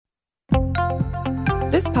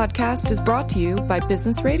This podcast is brought to you by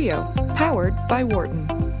Business Radio, powered by Wharton.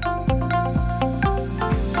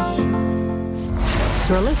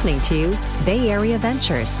 You're listening to Bay Area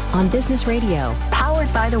Ventures on Business Radio,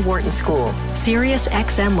 powered by the Wharton School, Sirius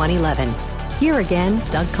XM 111. Here again,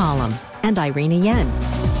 Doug Collum and Irina Yen.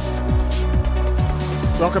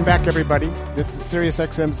 Welcome back, everybody. This is Sirius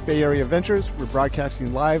XM's Bay Area Ventures. We're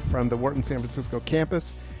broadcasting live from the Wharton San Francisco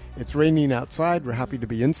campus. It's raining outside. We're happy to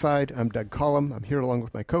be inside. I'm Doug Collum. I'm here along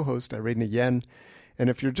with my co-host, Irina Yen. And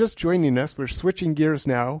if you're just joining us, we're switching gears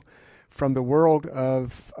now from the world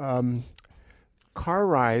of car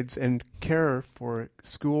rides and care for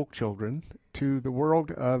school children to the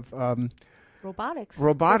world of robotics,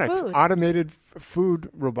 automated food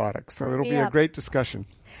robotics. So it'll be a great discussion.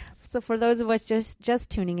 So for those of us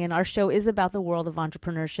just tuning in, our show is about the world of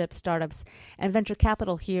entrepreneurship, startups, and venture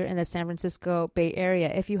capital here in the San Francisco Bay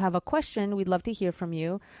Area. If you have a question, we'd love to hear from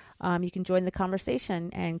you. You can join the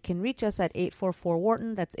conversation and can reach us at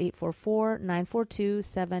 844-WHARTON. That's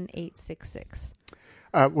 844-942-7866.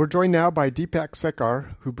 We're joined now by Deepak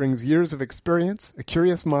Sekar, who brings years of experience, a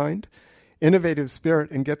curious mind, innovative spirit,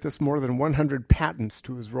 and get this, more than 100 patents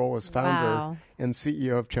to his role as founder and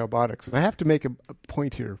CEO of Chowbotics. And I have to make a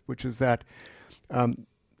point here, which is that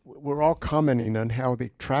we're all commenting on how the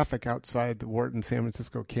traffic outside the Wharton San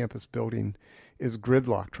Francisco campus building is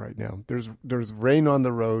gridlocked right now. There's rain on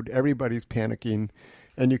the road, everybody's panicking,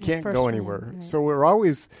 and you can't go anywhere. Right. So we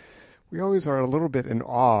always are a little bit in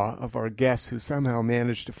awe of our guests who somehow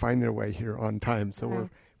managed to find their way here on time. So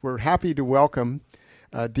we're happy to welcome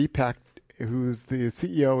Deepak, who's the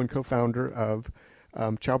CEO and co-founder of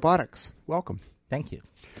Chowbotics. Welcome. Thank you.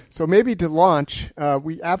 So maybe to launch,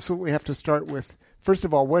 we absolutely have to start with, first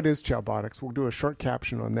of all, what is Chowbotics? We'll do a short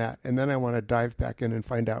caption on that, and then I want to dive back in and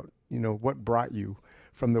find out, what brought you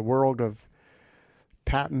from the world of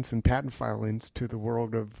patents and patent filings to the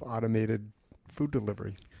world of automated food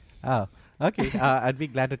delivery. Oh, okay. I'd be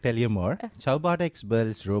glad to tell you more. Chowbotics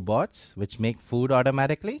builds robots which make food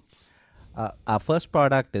automatically. Our first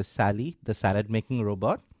product is Sally, the salad-making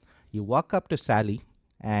robot. You walk up to Sally,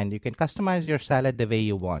 and you can customize your salad the way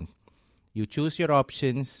you want. You choose your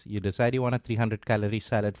options. You decide you want a 300-calorie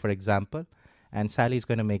salad, for example, and Sally's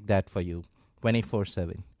going to make that for you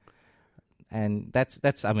 24/7. And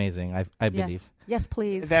that's amazing, I believe. Yes,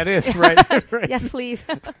 please. That is, right. Yes, please.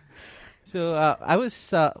 So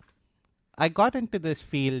I got into this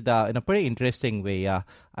field in a pretty interesting way.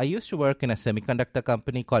 I used to work in a semiconductor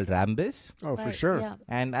company called Rambus. Oh, for sure. Yeah.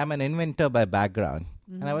 And I'm an inventor by background.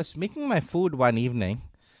 Mm-hmm. And I was making my food one evening,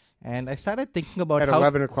 and I started thinking about at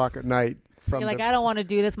 11 o'clock at night. You're like, I don't want to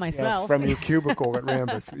do this myself. From your cubicle at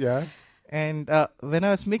Rambus, yeah. And when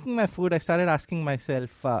I was making my food, I started asking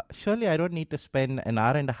myself, surely I don't need to spend an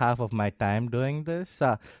hour and a half of my time doing this.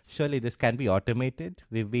 Surely this can be automated.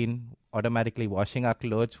 We've been automatically washing our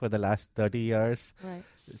clothes for the last 30 years. Right.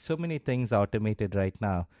 So many things automated right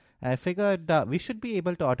now. And I figured we should be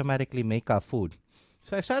able to automatically make our food.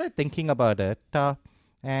 So I started thinking about it,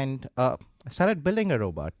 and I started building a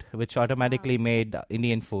robot which automatically made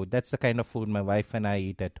Indian food. That's the kind of food my wife and I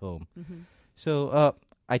eat at home. Mm-hmm. So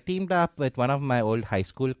I teamed up with one of my old high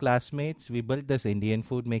school classmates. We built this Indian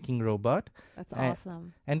food making robot. That's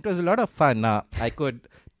awesome. And it was a lot of fun. I could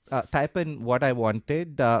type in what I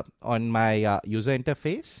wanted on my user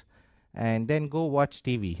interface and then go watch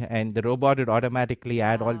TV. And the robot would automatically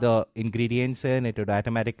add all the ingredients in. It would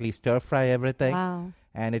automatically stir fry everything. Wow.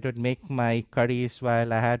 And it would make my curries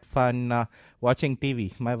while I had fun watching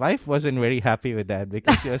TV. My wife wasn't very happy with that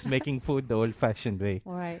because she was making food the old-fashioned way.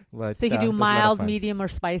 All right. But, so you can do mild, medium, or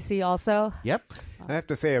spicy also? Yep. I have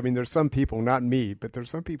to say, there's some people, not me, but there's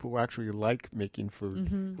some people who actually like making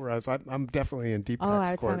food, whereas I'm definitely in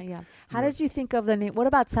Deepak's court. How did you think of the name? What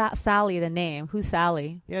about Sally, the name? Who's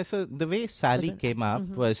Sally? Yeah, so the way Sally came up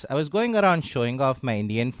was I was going around showing off my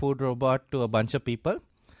Indian food robot to a bunch of people.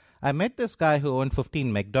 I met this guy who owned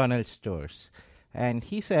 15 McDonald's stores, and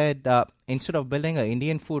he said, instead of building an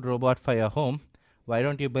Indian food robot for your home, why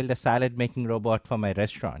don't you build a salad-making robot for my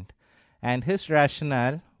restaurant? And his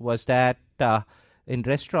rationale was that in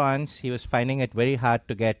restaurants, he was finding it very hard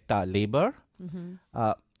to get labor,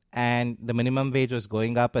 and the minimum wage was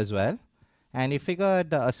going up as well. And he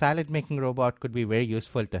figured a salad-making robot could be very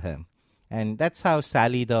useful to him. And that's how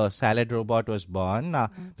Sally, the salad robot, was born,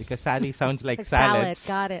 because Sally sounds like salads.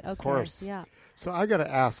 Salad, got it. Okay. Of course. Yeah. So I got to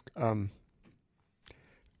ask,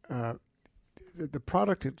 the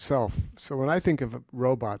product itself. So when I think of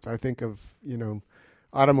robots, I think of,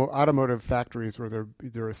 automotive factories where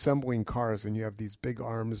they're assembling cars and you have these big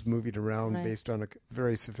arms moving around based on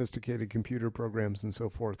very sophisticated computer programs and so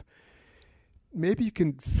forth. maybe you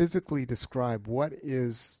can physically describe what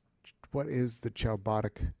is the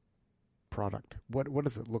Chowbotic product. What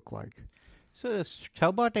does it look like? So the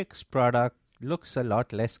Chowbotic's product looks a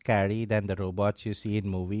lot less scary than the robots you see in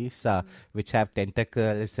movies, which have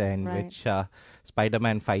tentacles and which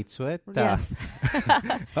Spider-Man fights with. Yes.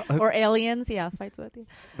 Or aliens, fights with. Yeah.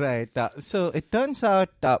 Right. So it turns out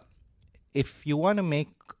if you want to make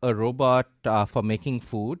a robot for making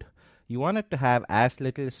food, you want it to have as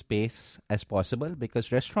little space as possible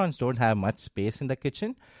because restaurants don't have much space in the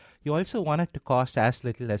kitchen. You also want it to cost as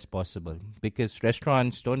little as possible because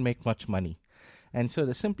restaurants don't make much money. And so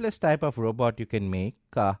the simplest type of robot you can make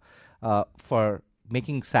for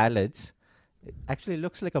making salads actually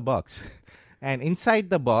looks like a box. And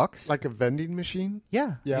inside the box... Like a vending machine?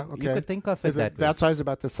 Yeah. Okay. You could think of it that way. That size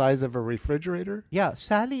about the size of a refrigerator? Yeah.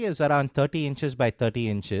 Sally is around 30 inches by 30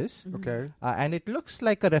 inches. Mm-hmm. Okay. And it looks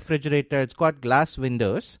like a refrigerator. It's got glass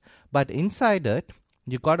windows. But inside it,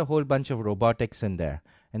 you got a whole bunch of robotics in there.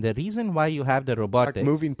 And the reason why you have the robotics... Like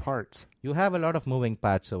moving parts. You have a lot of moving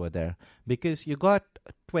parts over there. Because you got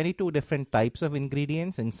 22 different types of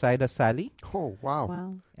ingredients inside a Sally. Oh, wow.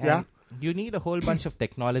 And yeah. You need a whole bunch of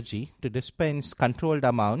technology to dispense controlled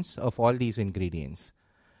amounts of all these ingredients.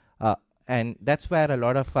 And that's where a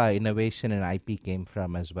lot of innovation and IP came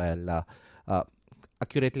from as well.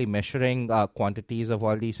 Accurately measuring quantities of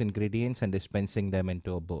all these ingredients and dispensing them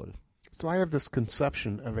into a bowl. So I have this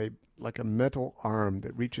conception of a metal arm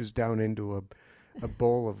that reaches down into a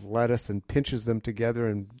bowl of lettuce and pinches them together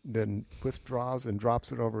and then withdraws and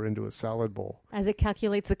drops it over into a salad bowl. As it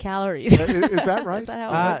calculates the calories. Is that right? Is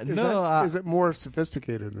that how is it more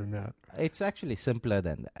sophisticated than that? It's actually simpler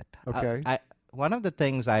than that. Okay. One of the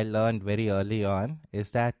things I learned very early on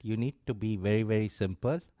is that you need to be very, very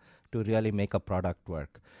simple to really make a product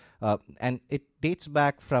work. And it dates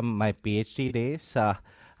back from my PhD days.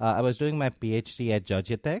 I was doing my PhD at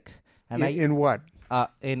Georgia Tech. And in what?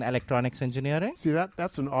 In electronics engineering. See,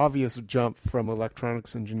 that's an obvious jump from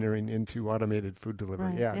electronics engineering into automated food delivery.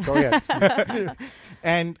 Right. Yeah, go ahead.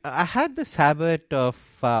 And I had this habit of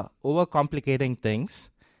overcomplicating things.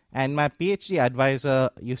 And my PhD advisor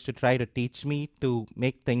used to try to teach me to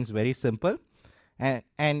make things very simple.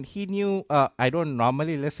 And he knew I don't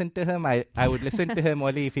normally listen to him. I would listen to him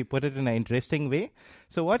only if he put it in an interesting way.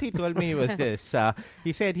 So what he told me was this.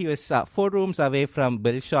 He said he was 4 rooms away from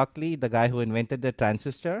Bill Shockley, the guy who invented the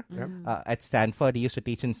transistor at Stanford. He used to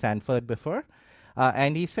teach in Stanford before.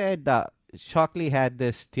 And he said Shockley had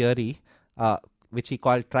this theory, which he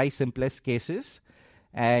called try simplest cases.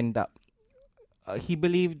 And he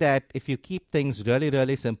believed that if you keep things really,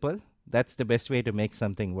 really simple, that's the best way to make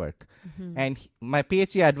something work. Mm-hmm. And my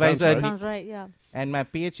PhD advisor... Sounds right, yeah. And my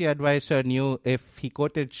PhD advisor knew if he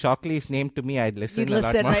quoted Shockley's name to me, I'd listen a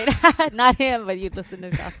lot more. Right? Not him, but you'd listen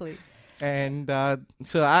to Shockley. And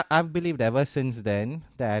so I've believed ever since then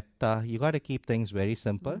that you got to keep things very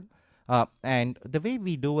simple. Mm-hmm. And the way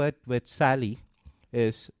we do it with Sally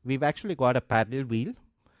is we've actually got a paddle wheel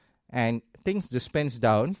and things dispense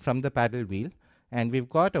down from the paddle wheel. And we've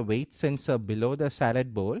got a weight sensor below the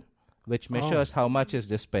salad bowl, which measures how much is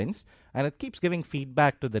dispensed, and it keeps giving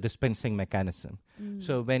feedback to the dispensing mechanism.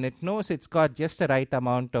 So when it knows it's got just the right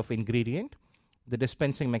amount of ingredient, the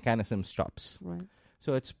dispensing mechanism stops. Right.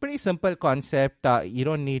 So it's pretty simple concept. You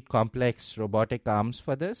don't need complex robotic arms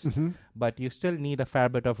for this, but you still need a fair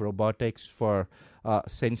bit of robotics for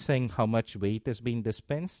sensing how much weight is being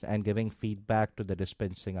dispensed and giving feedback to the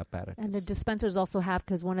dispensing apparatus. And the dispensers also have,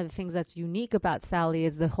 because one of the things that's unique about Sally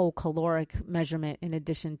is the whole caloric measurement in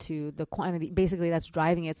addition to the quantity. Basically, that's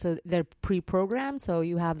driving it. So they're pre-programmed. So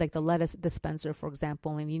you have like the lettuce dispenser, for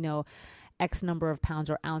example, and you know, X number of pounds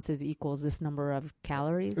or ounces equals this number of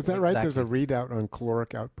calories. Is that right? There's a readout on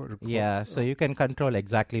caloric output. Yeah, so you can control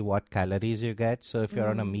exactly what calories you get. So if you're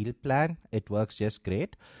on a meal plan, it works just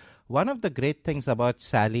great. One of the great things about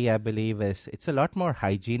Sally, I believe, is it's a lot more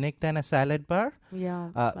hygienic than a salad bar.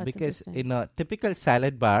 Yeah, because in a typical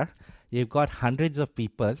salad bar, you've got hundreds of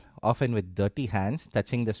people, often with dirty hands,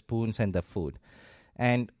 touching the spoons and the food.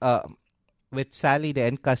 And with Sally, the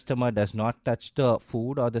end customer does not touch the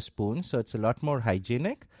food or the spoon, so it's a lot more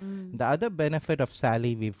hygienic. The other benefit of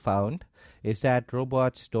Sally we've found is that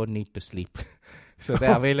robots don't need to sleep. So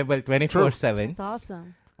they're available 24/7. That's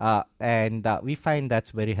awesome. And we find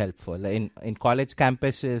that's very helpful. In college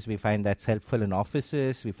campuses, we find that's helpful in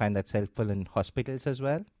offices. We find that's helpful in hospitals as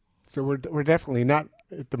well. So we're definitely not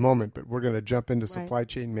at the moment, but we're going to jump into supply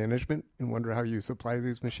chain management and wonder how you supply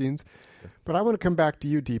these machines. But I want to come back to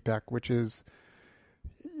you, Deepak, which is,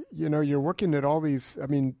 you know, you're working at all these,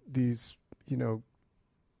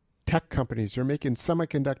 tech companies. You're making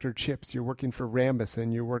semiconductor chips. You're working for Rambus,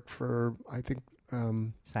 and you work for, I think,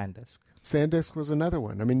 SanDisk. SanDisk was another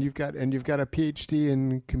one. I mean, you've got a PhD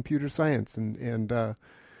in computer science, and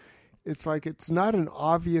it's like it's not an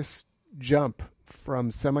obvious jump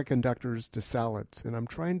from semiconductors to salads. And I'm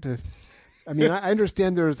trying to. I mean, I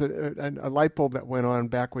understand there was a light bulb that went on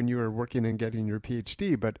back when you were working and getting your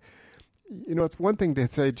PhD, but it's one thing to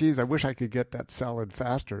say, geez, I wish I could get that salad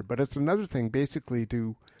faster, but it's another thing basically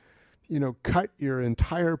to, cut your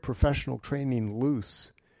entire professional training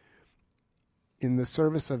loose in the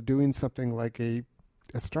service of doing something like a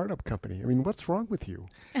startup company. I mean, what's wrong with you?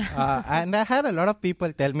 And I had a lot of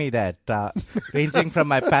people tell me that, ranging from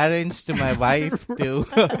my parents to my wife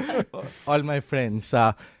to all my friends.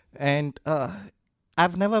 And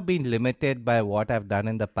I've never been limited by what I've done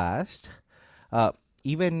in the past.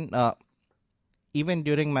 Even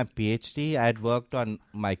during my PhD, I had worked on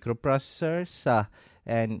microprocessors,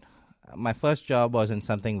 and my first job was in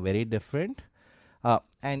something very different.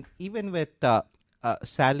 And even with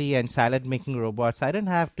Sally and salad-making robots, I didn't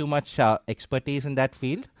have too much expertise in that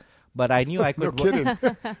field. But I knew I could.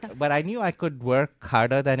 But I knew I could work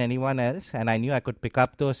harder than anyone else, and I knew I could pick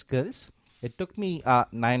up those skills. It took me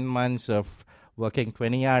 9 months of working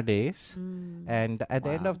 20-hour days. And at the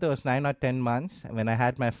end of those 9 or 10 months, when I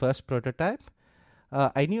had my first prototype,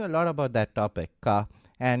 I knew a lot about that topic.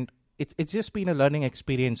 And it's just been a learning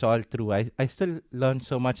experience all through. I still learn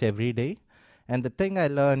so much every day. And the thing I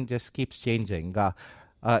learn just keeps changing.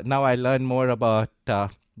 Now I learn more about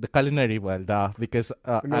the culinary world because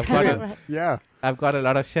I've got a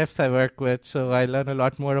lot of chefs I work with, so I learn a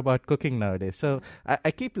lot more about cooking nowadays. So I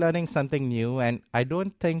keep learning something new, and I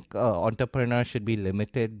don't think entrepreneurs should be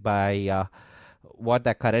limited by what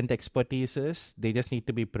their current expertise is. They just need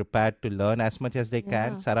to be prepared to learn as much as they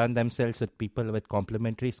can, surround themselves with people with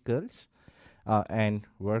complementary skills, and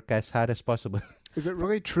work as hard as possible. Is it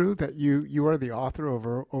really true that you are the author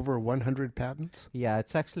over 100 patents? Yeah,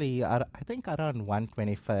 it's actually, I think, around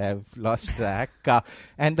 125, lost track.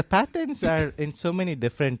 And the patents are in so many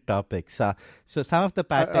different topics. So some of the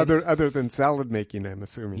patents... Other than salad making, I'm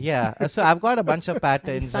assuming. Yeah, so I've got a bunch of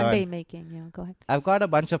patents Sunday making, go ahead. I've got a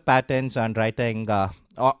bunch of patents on writing,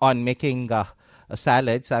 on making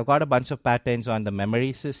salads. I've got a bunch of patents on the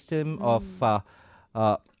memory system of a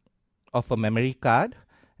memory card.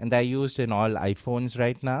 And they're used in all iPhones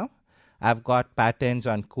right now. I've got patents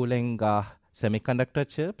on cooling semiconductor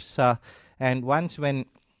chips. And once when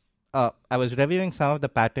I was reviewing some of the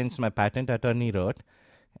patents my patent attorney wrote,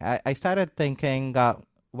 I started thinking,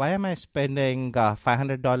 why am I spending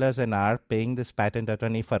 $500 an hour paying this patent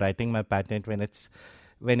attorney for writing my patent when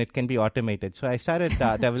it can be automated? So I started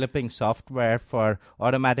developing software for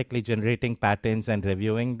automatically generating patents and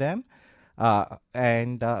reviewing them.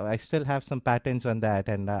 And I still have some patents on that.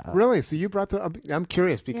 And really? So you brought I'm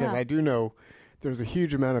curious because I do know there's a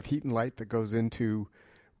huge amount of heat and light that goes into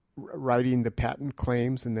writing the patent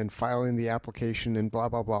claims and then filing the application and blah,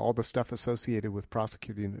 blah, blah, all the stuff associated with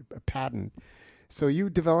prosecuting a patent. So you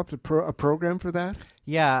developed a program for that?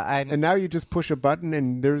 Yeah. And now you just push a button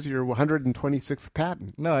and there's your 126th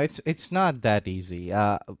patent. No, it's not that easy.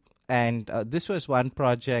 And this was one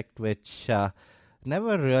project which...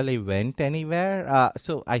 never really went anywhere.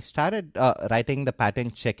 So I started writing the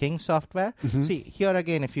patent checking software. Mm-hmm. See, here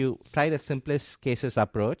again, if you try the simplest cases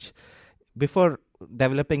approach, before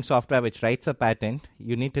developing software which writes a patent,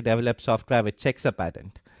 you need to develop software which checks a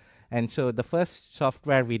patent. And so the first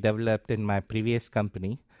software we developed in my previous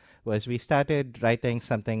company was we started writing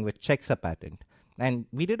something which checks a patent. And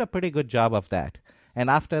we did a pretty good job of that.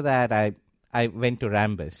 And after that, I went to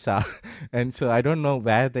Rambus, and so I don't know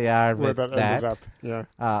where they are with that. Ended up. Yeah.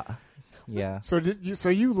 Yeah. So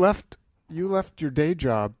you left your day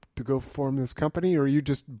job to go form this company, or you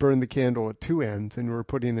just burned the candle at two ends and were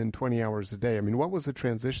putting in 20 hours a day? I mean, what was the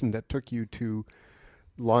transition that took you to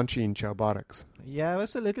launching Chowbotics? Yeah, it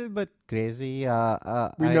was a little bit crazy.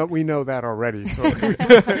 We know that already. So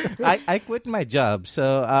I quit my job.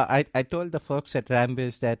 So I told the folks at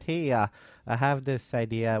Rambus that, hey, I have this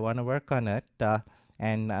idea. I want to work on it,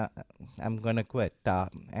 and I'm going to quit.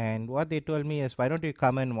 And what they told me is, why don't you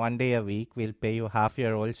come in 1 day a week? We'll pay you half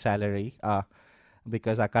your old salary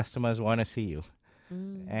because our customers want to see you.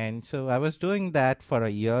 And so I was doing that for a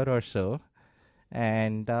year or so.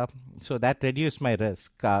 And so that reduced my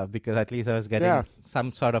risk because at least I was getting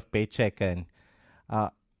some sort of paycheck. And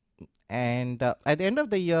at the end of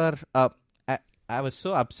the year, I was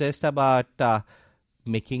so obsessed about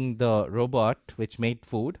making the robot which made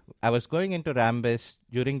food. I was going into Rambus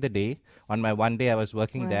during the day. On my 1 day, I was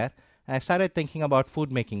working there. And I started thinking about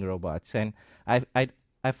food making robots. And I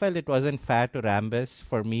I felt it wasn't fair to Rambus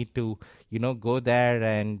for me to, go there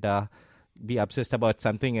and be obsessed about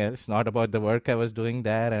something else, not about the work I was doing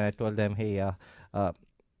there. And I told them, hey,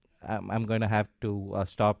 I'm going to have to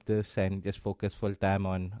stop this and just focus full time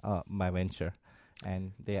on my venture.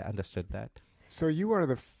 And they understood that. So you are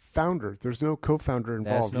the founder. There's no co-founder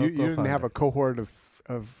involved. No you didn't have a cohort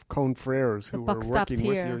of confrères who were working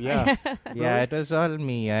with you. Yeah. Yeah, it was all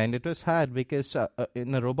me. And it was hard because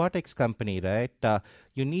in a robotics company, right,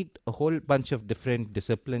 you need a whole bunch of different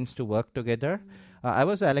disciplines to work together. I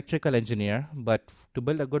was an electrical engineer, but to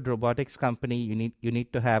build a good robotics company, you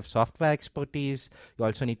need to have software expertise. You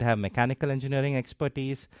also need to have mechanical engineering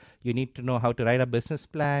expertise. You need to know how to write a business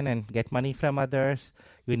plan and get money from others.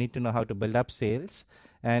 You need to know how to build up sales.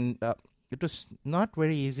 And it was not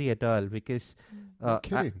very easy at all because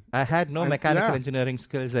I had no mechanical engineering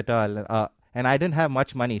skills at all. And I didn't have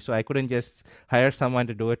much money, so I couldn't just hire someone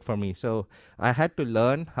to do it for me. So I had to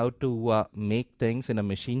learn how to make things in a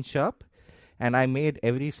machine shop. And I made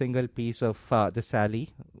every single piece of the Sally,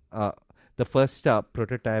 the first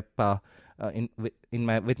prototype, with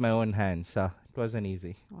my own hands. It wasn't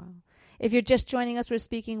easy. Wow. If you're just joining us, we're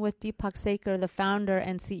speaking with Deepak Sekar, the founder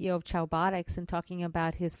and CEO of Chowbotics, and talking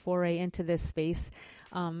about his foray into this space,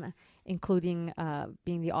 including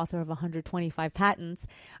being the author of 125 patents.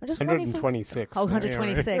 I'm just 126.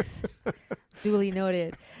 126. Duly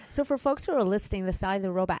noted. So for folks who are listening, the Sally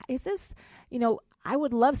the robot, is this, I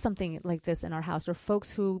would love something like this in our house, or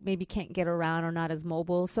folks who maybe can't get around or not as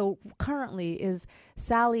mobile. So currently, is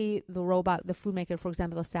Sally the robot, the food maker, for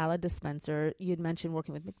example, the salad dispenser, you'd mentioned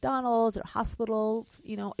working with McDonald's or hospitals,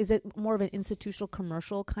 is it more of an institutional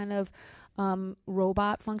commercial kind of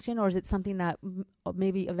robot function, or is it something that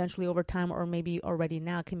maybe eventually over time or maybe already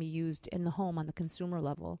now can be used in the home on the consumer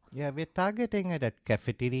level? Yeah, we're targeting it at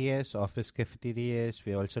cafeterias, office cafeterias.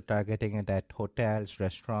 We're also targeting it at hotels,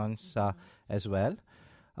 restaurants as well.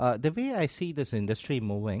 The way I see this industry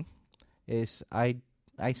moving is I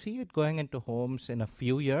see it going into homes in a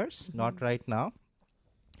few years, not right now.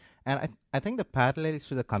 And I think the parallels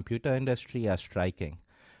to the computer industry are striking.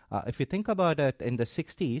 If you think about it, in the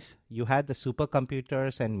 60s, you had the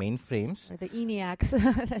supercomputers and mainframes. Or the ENIACs.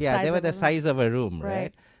 They were the size of a room,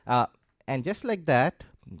 right? And just like that,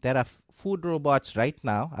 there are food robots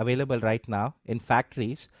available right now in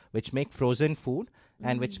factories, which make frozen food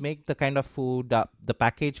and which make the kind of food, the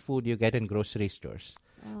packaged food you get in grocery stores.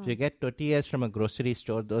 Oh. So you get tortillas from a grocery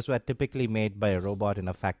store. Those were typically made by a robot in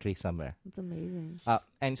a factory somewhere. That's amazing.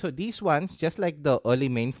 And so these ones, just like the early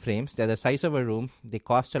mainframes, they're the size of a room. They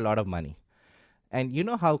cost a lot of money. And you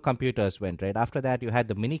know how computers went, right? After that, you had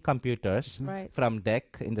the mini computers from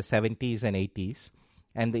DEC in the 70s and 80s.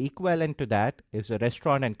 And the equivalent to that is the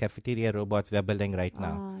restaurant and cafeteria robots we're building right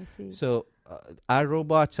now. I see. So our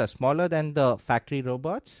robots are smaller than the factory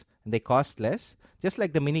robots. And they cost less. Just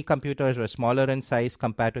like the mini computers were smaller in size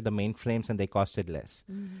compared to the mainframes, and they costed less.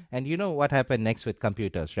 And you know what happened next with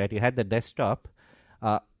computers, right? You had the desktop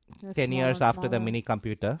 10 years after the mini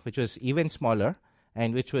computer, which was even smaller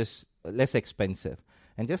and which was less expensive.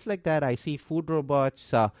 And just like that, I see food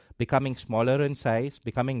robots becoming smaller in size,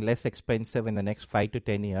 becoming less expensive in the next 5 to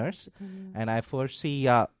 10 years. And I foresee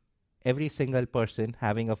every single person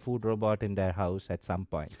having a food robot in their house at some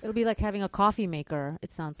point. It'll be like having a coffee maker,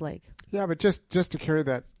 it sounds like. Yeah, but just to carry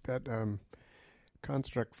that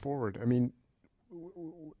construct forward, I mean,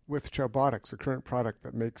 with Chowbotics, the current product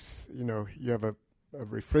that makes, you have a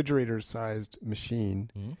refrigerator-sized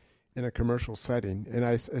machine in a commercial setting, and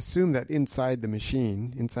I assume that inside the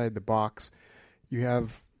machine, inside the box, you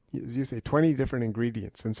have, as you say, 20 different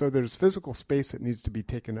ingredients. And so there's physical space that needs to be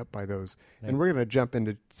taken up by those. Right. And we're going to jump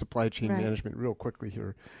into supply chain management real quickly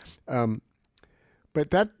here.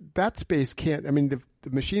 But that space can't, I mean, the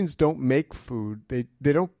machines don't make food. They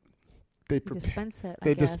dispense it.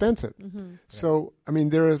 They dispense it. Mm-hmm. So, I mean,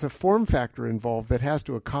 there is a form factor involved that has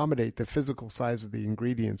to accommodate the physical size of the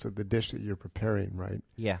ingredients of the dish that you're preparing, right?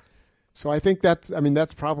 Yeah. So I think that's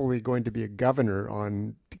probably going to be a governor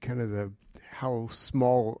on kind of how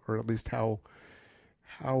small, or at least how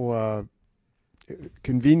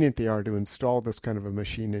convenient they are to install this kind of a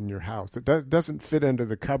machine in your house. It doesn't fit under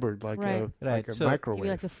the cupboard like a microwave.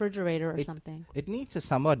 Like a refrigerator or something. It needs a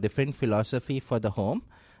somewhat different philosophy for the home.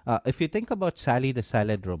 If you think about Sally the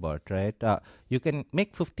salad robot, right, you can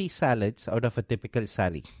make 50 salads out of a typical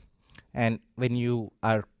Sally. And when you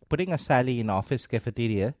are putting a Sally in office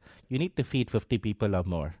cafeteria, you need to feed 50 people or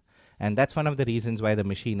more. And that's one of the reasons why the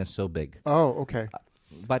machine is so big. Oh, okay.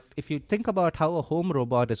 But if you think about how a home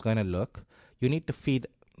robot is going to look, you need to feed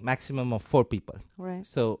maximum of 4 people. Right.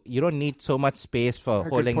 So you don't need so much space for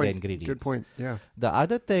holding the ingredients. Good point, yeah. The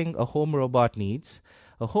other thing a home robot needs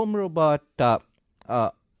A home robot,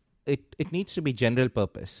 it needs to be general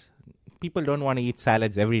purpose. People don't want to eat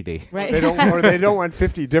salads every day. Right. They don't want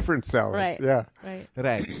 50 different salads. Right. Yeah.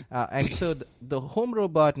 Right. And so the home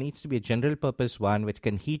robot needs to be a general purpose one which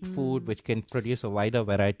can heat food, which can produce a wider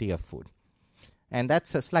variety of food. And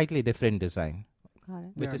that's a slightly different design. Got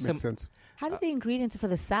it. Which makes sense. How do the ingredients for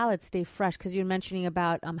the salad stay fresh? Because you're mentioning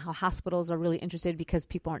about how hospitals are really interested because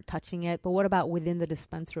people aren't touching it. But what about within the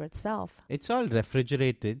dispenser itself? It's all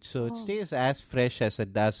refrigerated, so it stays as fresh as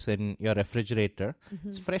it does in your refrigerator.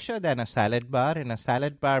 It's fresher than a salad bar. In a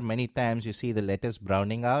salad bar, many times you see the lettuce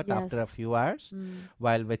browning out after a few hours.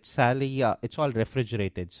 While with Sally, it's all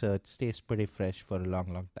refrigerated, so it stays pretty fresh for a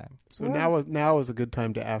long, long time. So now is a good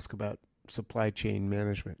time to ask about supply chain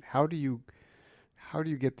management. How do you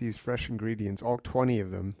get these fresh ingredients, all 20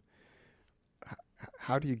 of them?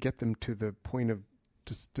 How do you get them to the point of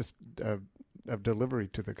delivery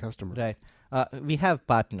to the customer? Right. We have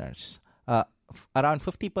partners. Around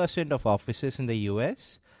 50% of offices in the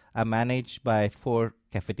U.S. are managed by 4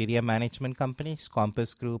 cafeteria management companies: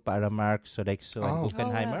 Compass Group, Aramark, Sodexo, and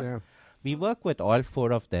Oppenheimer. Yeah. We work with all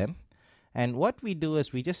 4 of them. And what we do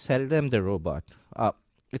is we just sell them the robot.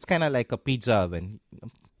 It's kind of like a pizza oven.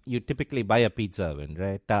 You typically buy a pizza oven,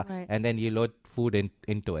 right? And then you load food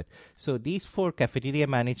into it. So these 4 cafeteria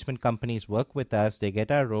management companies work with us. They get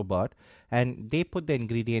our robot, and they put the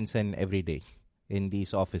ingredients in every day in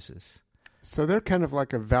these offices. So they're kind of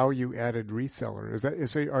like a value-added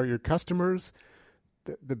reseller. Are your customers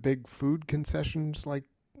the big food concessions like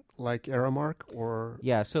Aramark or?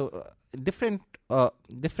 Yeah. So different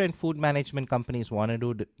food management companies want to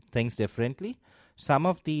do things differently. Some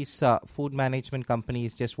of these food management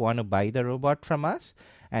companies just want to buy the robot from us,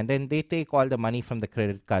 and then they take all the money from the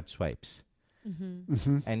credit card swipes.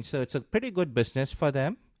 And so it's a pretty good business for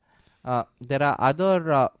them. There are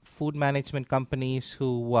other food management companies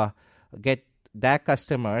who get their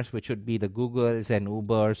customers, which would be the Googles and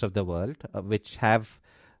Ubers of the world, which have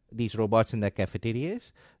these robots in their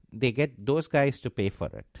cafeterias. They get those guys to pay for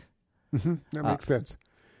it. That makes sense.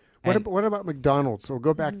 What about McDonald's? So we'll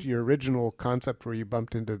go back to your original concept where you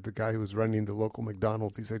bumped into the guy who was running the local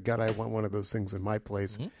McDonald's. He said, God, I want one of those things in my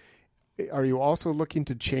place. Are you also looking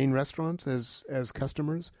to chain restaurants as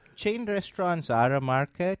customers? Chain restaurants are a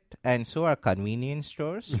market, and so are convenience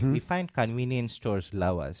stores. We find convenience stores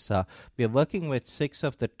love us. We are working with 6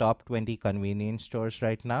 of the top 20 convenience stores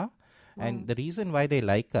right now. And the reason why they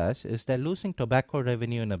like us is they're losing tobacco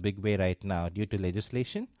revenue in a big way right now due to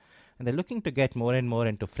legislation. And they're looking to get more and more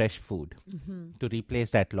into fresh food to replace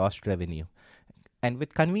that lost revenue. And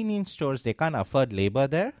with convenience stores, they can't afford labor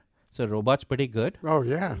there. So robot's pretty good. Oh,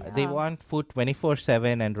 yeah. They want food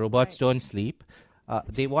 24/7, and robots don't sleep.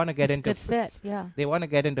 They want to get into They want to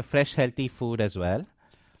get into fresh, healthy food as well.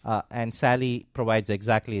 And Sally provides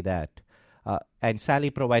exactly that. And Sally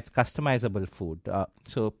provides customizable food.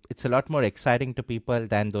 So it's a lot more exciting to people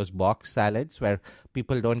than those box salads where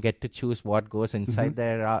people don't get to choose what goes inside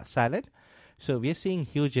their salad. So we're seeing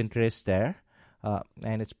huge interest there,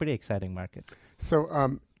 and it's a pretty exciting market.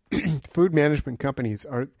 So food management companies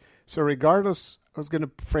are, so regardless, I was going to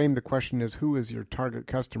frame the question as who is your target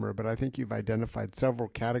customer, but I think you've identified several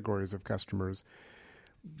categories of customers.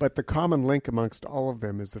 But the common link amongst all of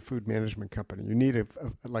them is the food management company. You need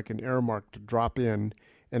like an Aramark to drop in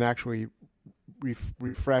and actually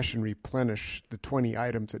refresh and replenish the 20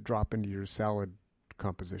 items that drop into your salad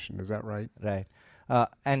composition. Is that right? Right.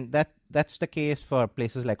 And that's the case for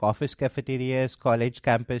places like office cafeterias, college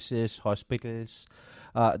campuses, hospitals.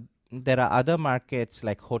 There are other markets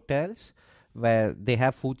like hotels where they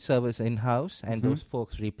have food service in-house, and those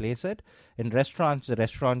folks replace it. In restaurants, the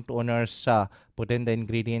restaurant owners put in the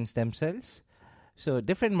ingredients themselves. So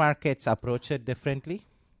different markets approach it differently.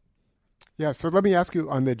 Yeah, so let me ask you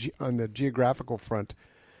on the geographical front.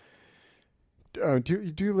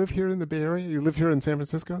 Do you live here in the Bay Area? You live here in San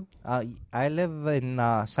Francisco? I live in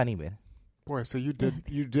Sunnyvale. Boy, so you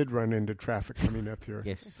did run into traffic coming up here.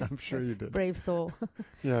 Yes. I'm sure you did. Brave soul.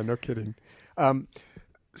 Yeah, no kidding.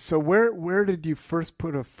 So where did you first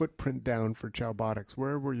put a footprint down for Chowbotics?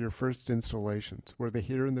 Where were your first installations? Were they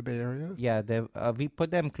here in the Bay Area? Yeah, we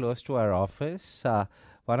put them close to our office.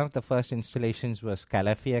 One of the first installations was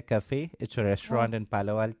Calafia Cafe. It's a restaurant in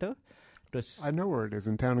Palo Alto. I know where it is,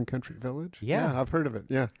 in Town and Country Village. Yeah. I've heard of it,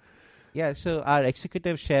 yeah. Yeah, so our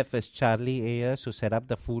executive chef is Charlie Ayers, who set up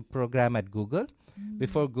the food program at Google.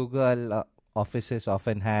 Before Google, offices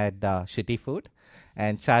often had shitty food,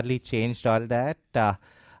 and Charlie changed all that.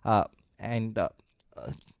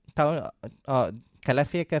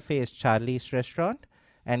 Calafia Cafe is Charlie's restaurant,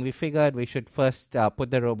 And we figured we should first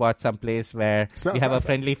put the robot someplace where we have a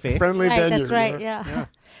friendly face. Friendly right, venue. That's right, yeah.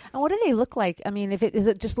 And what do they look like? I mean, does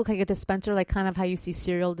it just look like a dispenser, like kind of how you see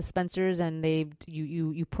cereal dispensers, and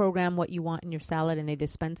you program what you want in your salad and they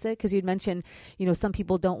dispense it? Because you'd mentioned, some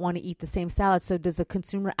people don't want to eat the same salad. So does the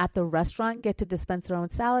consumer at the restaurant get to dispense their own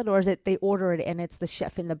salad, or is it they order it and it's the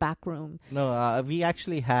chef in the back room? No, we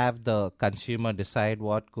actually have the consumer decide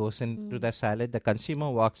what goes into the salad. The consumer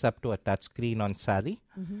walks up to a touch screen on Sally,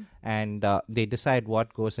 and they decide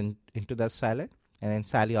what goes into the salad. And then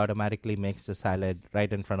Sally automatically makes the salad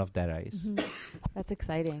right in front of their eyes. That's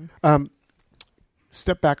exciting.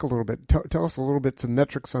 Step back a little bit. Tell us a little bit some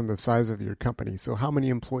metrics on the size of your company. So how many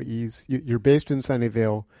employees? You're based in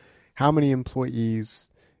Sunnyvale. How many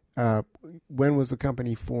employees? When was the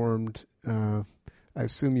company formed? I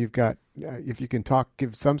assume you've got, if you can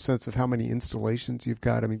give some sense of how many installations you've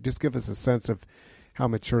got. I mean, just give us a sense of how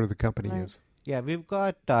mature the company is. Yeah, we've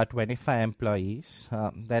got 25 employees.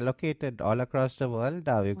 They're located all across the world.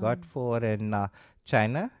 We've got 4 in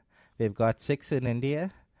China. We've got 6 in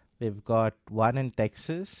India. We've got 1 in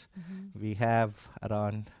Texas. We have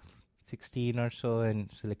around 16 or so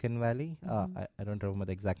in Silicon Valley. I don't remember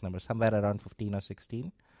the exact number. Somewhere around 15 or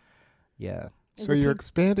 16. Yeah. So you're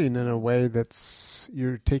expanding in a way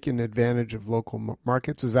you're taking advantage of local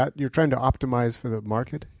markets. Is that you're trying to optimize for the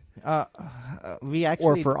market? We actually,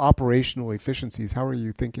 or for operational efficiencies. How are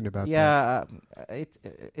you thinking about that?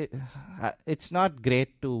 It's not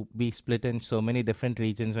great to be split in so many different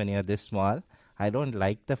regions when you're this small. I don't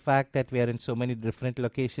like the fact that we are in so many different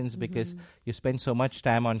locations because you spend so much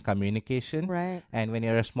time on communication. Right. And when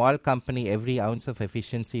you're a small company, every ounce of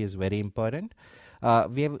efficiency is very important.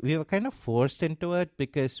 We were kind of forced into it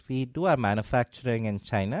because we do our manufacturing in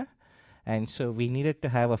China. And so we needed to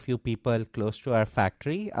have a few people close to our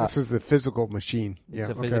factory. This is the physical machine. It's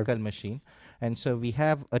a physical machine. And so we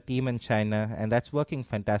have a team in China, and that's working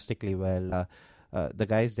fantastically well. The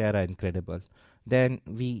guys there are incredible. Then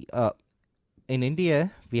in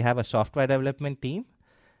India, we have a software development team.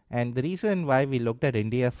 And the reason why we looked at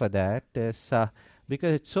India for that is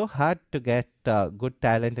because it's so hard to get good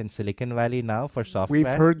talent in Silicon Valley now for software. We've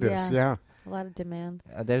heard this, yeah. A lot of demand.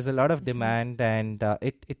 There's a lot of demand, and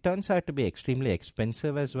it turns out to be extremely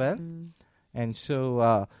expensive as well. And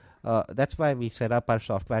so that's why we set up our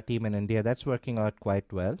software team in India. That's working out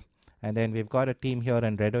quite well. And then we've got a team here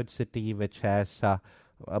in Redwood City, which has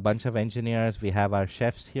a bunch of engineers. We have our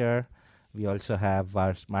chefs here. We also have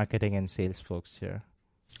our marketing and sales folks here.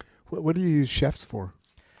 What do you use chefs for?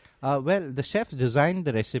 Well, the chefs design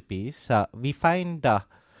the recipes. We find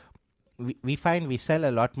we sell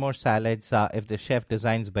a lot more salads if the chef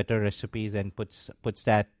designs better recipes and puts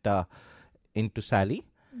that into Sally.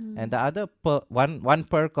 And the other one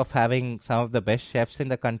perk of having some of the best chefs in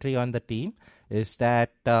the country on the team is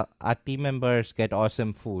that our team members get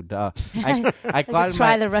awesome food. I call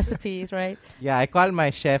try the recipes, right? Yeah, I call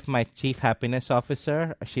my chef my chief happiness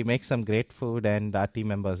officer. She makes some great food, and our team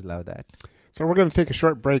members love that. So we're going to take a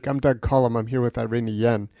short break. I'm Doug Collum. I'm here with Irina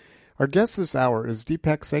Yen. Our guest this hour is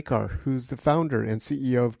Deepak Sekar, who's the founder and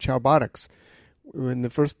CEO of Chowbotics. And the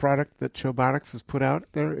first product that Chowbotics has put out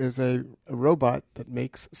there is a robot that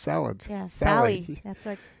makes salads. Yeah, Sally. That's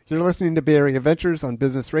right. You're listening to Bay Area Ventures on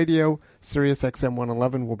Business Radio, Sirius XM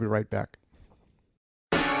 111. We'll be right back.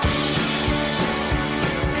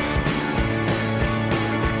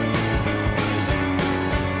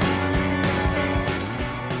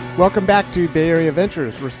 Welcome back to Bay Area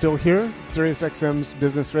Ventures. We're still here, Sirius XM's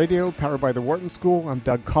Business Radio, powered by the Wharton School. I'm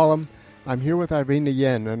Doug Collum. I'm here with Irina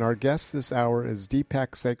Yen, and our guest this hour is Deepak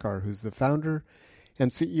Sekar, who's the founder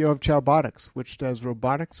and CEO of Chowbotics, which does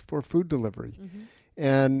robotics for food delivery.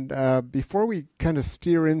 And before we kind of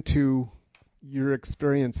steer into your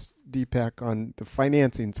experience, Deepak, on the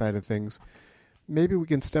financing side of things, maybe we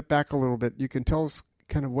can step back a little bit. You can tell us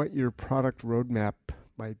kind of what your product roadmap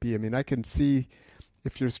might be. I mean, I can see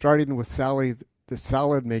if you're starting with Sally, the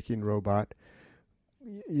salad-making robot,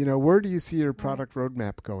 where do you see your product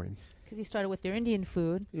roadmap going? Because you started with your Indian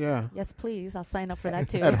food. Yeah. Yes, please. I'll sign up for that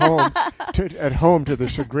too. At home, to the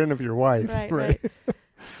chagrin of your wife. Right.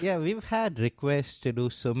 Yeah, we've had requests to do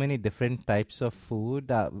so many different types of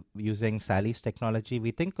food using Sally's technology. We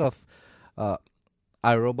think of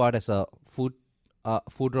our robot as a food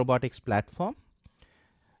robotics platform.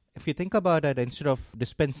 If you think about it, instead of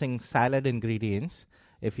dispensing salad ingredients,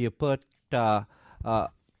 if you put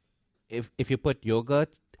if you put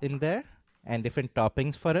yogurt in there and different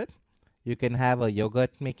toppings for it, you can have a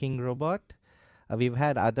yogurt making robot. We've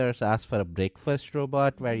had others ask for a breakfast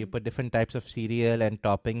robot where you put different types of cereal and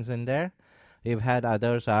toppings in there. We've had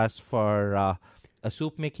others ask for a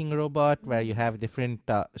soup making robot where you have different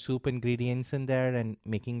soup ingredients in there and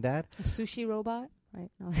making that. A sushi robot? Right.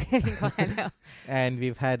 No, go ahead. And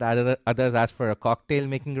we've had others ask for a cocktail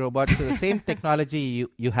making robot. So the same technology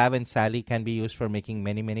you have in Sally can be used for making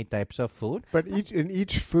many, many types of food. But in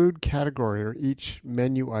each food category or each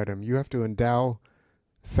menu item, you have to endow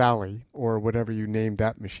Sally, or whatever you name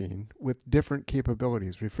that machine, with different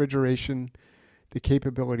capabilities. Refrigeration, the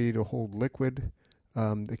capability to hold liquid,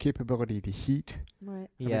 the capability to heat. Right.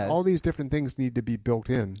 Yeah. All these different things need to be built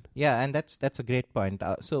in. Yeah, and that's a great point.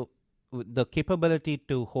 So the capability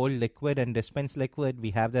to hold liquid and dispense liquid,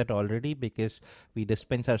 we have that already because we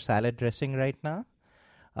dispense our salad dressing right now.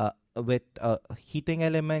 With heating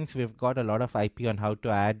elements, we've got a lot of IP on how to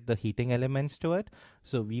add the heating elements to it.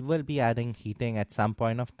 So we will be adding heating at some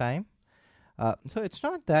point of time. So it's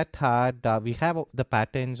not that hard. We have the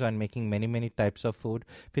patents on making many, many types of food.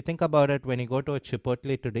 If you think about it, when you go to a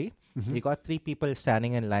Chipotle today, you got 3 people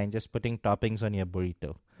standing in line just putting toppings on your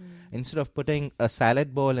burrito. Instead of putting a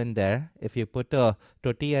salad bowl in there, if you put a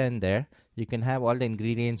tortilla in there, you can have all the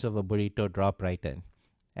ingredients of a burrito drop right in,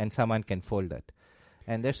 and someone can fold it.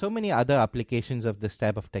 And there's so many other applications of this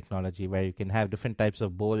type of technology where you can have different types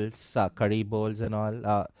of bowls, curry bowls and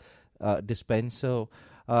all dispensed. So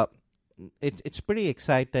it's pretty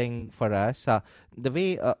exciting for us. The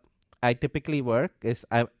way I typically work is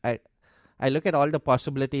I look at all the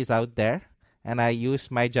possibilities out there, and I use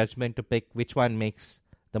my judgment to pick which one makes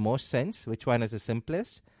the most sense, which one is the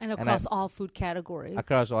simplest. And across all food categories.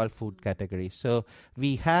 Across all food categories. So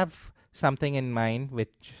we have something in mind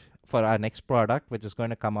which for our next product, which is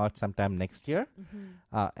going to come out sometime next year.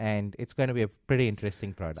 And it's going to be a pretty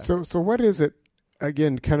interesting product. So what is it,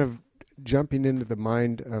 again, kind of jumping into the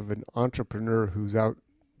mind of an entrepreneur who's out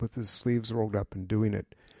with his sleeves rolled up and doing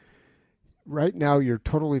it? Right now, you're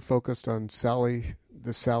totally focused on Sally,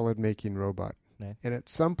 the salad-making robot. Right. And at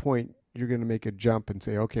some point, you're going to make a jump and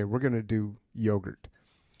say, okay, we're going to do yogurt.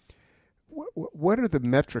 What are the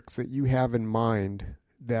metrics that you have in mind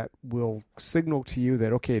that will signal to you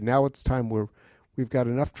that, okay, now it's time we've got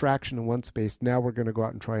enough traction in one space, now we're going to go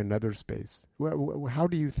out and try another space? How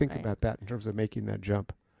do you think about that in terms of making that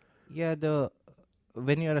jump? Yeah,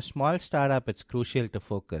 when you're a small startup, it's crucial to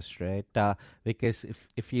focus, right? Because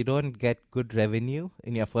if you don't get good revenue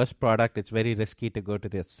in your first product, it's very risky to go to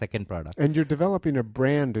the second product. And you're developing a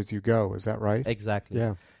brand as you go, is that right? Exactly.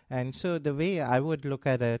 Yeah. And so the way I would look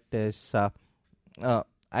at it is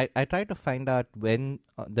I try to find out when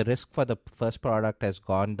the risk for the first product has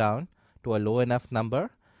gone down to a low enough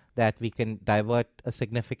number that we can divert a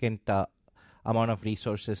significant amount of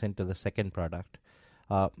resources into the second product.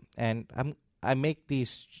 And I make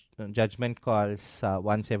these judgment calls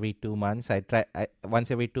once every 2 months.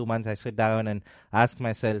 Once every 2 months, I sit down and ask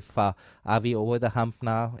myself, are we over the hump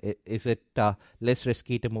now? Is it less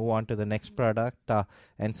risky to move on to the next product?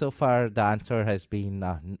 And so far, the answer has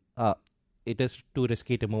been it is too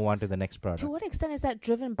risky to move on to the next product. To what extent is that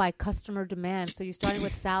driven by customer demand? So you're starting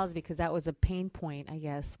with salads because that was a pain point, I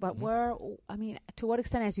guess. But to what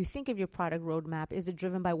extent, as you think of your product roadmap, is it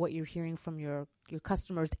driven by what you're hearing from your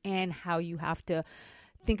customers and how you have to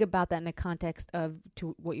think about that in the context of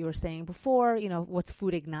to what you were saying before? You know, what's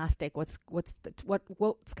food agnostic? What's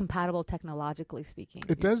compatible technologically speaking?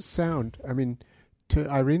 It does sound. I mean,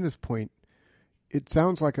 to Irina's point, it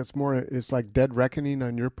sounds like it's like dead reckoning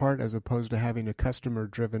on your part as opposed to having a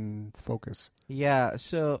customer-driven focus. Yeah,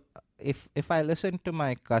 so if I listen to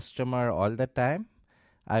my customer all the time,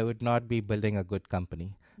 I would not be building a good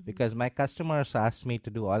company because my customers ask me to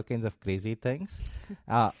do all kinds of crazy things.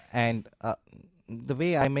 And the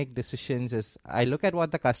way I make decisions is I look at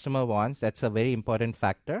what the customer wants. That's a very important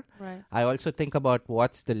factor. Right. I also think about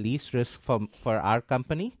what's the least risk for our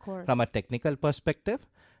company from a technical perspective.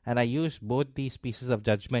 And I use both these pieces of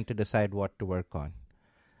judgment to decide what to work on.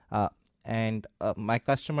 And my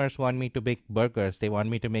customers want me to make burgers. They want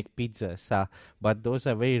me to make pizzas. But those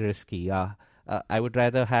are very risky. I would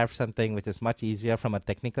rather have something which is much easier from a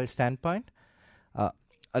technical standpoint. A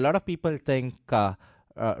lot of people think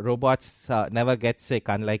robots never get sick,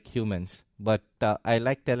 unlike humans. But I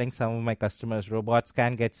like telling some of my customers robots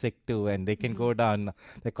can get sick too, and they can go down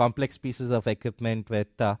the complex pieces of equipment with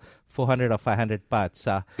 400 or 500 parts.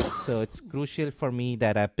 So it's crucial for me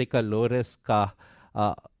that I pick a low-risk product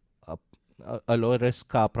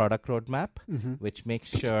roadmap, which makes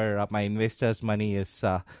sure my investors' money is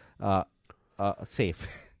safe.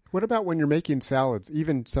 What about when you're making salads,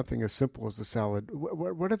 even something as simple as a salad?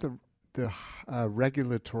 What are the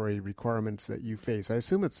regulatory requirements that you face? I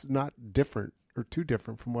assume it's not different or too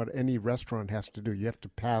different from what any restaurant has to do. You have to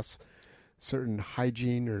pass certain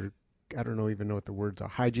hygiene or I don't even know what the words are,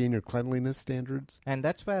 hygiene or cleanliness standards. And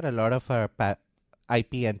that's where a lot of our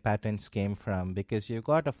IP and patents came from, because you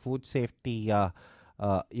got a food safety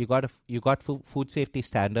food safety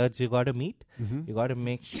standards you got to meet. Mm-hmm. You got to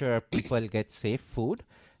make sure people get safe food,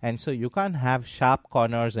 and so you can't have sharp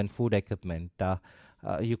corners in food equipment.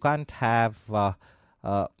 You can't have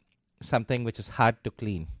something which is hard to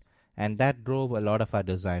clean, and that drove a lot of our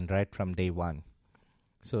design right from day one.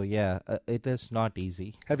 So yeah, it is not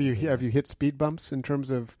easy. Have you hit speed bumps in terms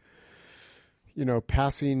of,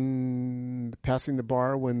 passing the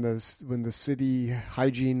bar when the city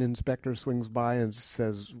hygiene inspector swings by and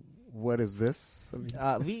says, "What is this?"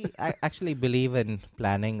 We actually believe in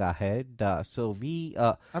planning ahead.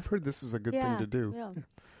 I've heard this is a good thing to do. Yeah.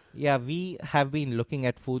 Yeah, we have been looking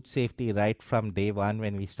at food safety right from day one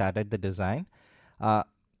when we started the design.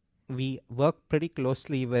 We work pretty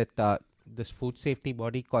closely with this food safety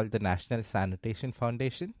body called the National Sanitation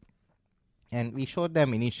Foundation. And we showed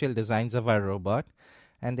them initial designs of our robot.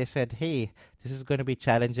 And they said, hey, this is going to be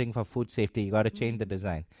challenging for food safety. You got to change the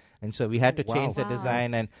design. And so we had to change the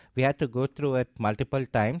design, and we had to go through it multiple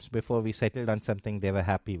times before we settled on something they were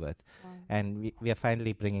happy with. Wow. And we are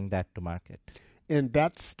finally bringing that to market. And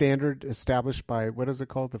that's standard established by, what is it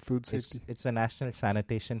called, the Food Safety? It's the National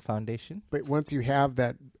Sanitation Foundation. But once you have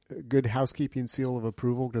that good housekeeping seal of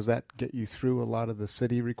approval, does that get you through a lot of the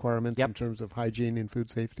city requirements in terms of hygiene and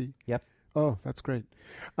food safety? Yep. Oh, that's great.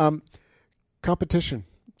 Competition.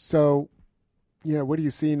 So, what are you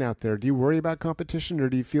seeing out there? Do you worry about competition, or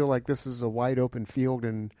do you feel like this is a wide open field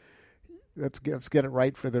and let's get it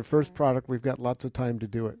right for the first product? We've got lots of time to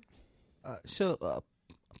do it.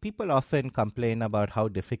 People often complain about how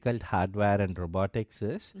difficult hardware and robotics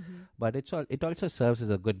is, but it also serves as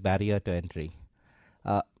a good barrier to entry.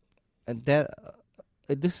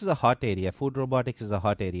 This is a hot area. Food robotics is a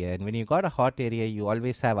hot area, and when you got a hot area, you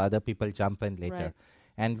always have other people jump in later. Right.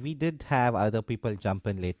 And we did have other people jump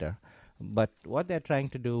in later. But what they're trying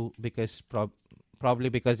to do, because probably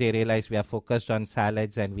because they realize we are focused on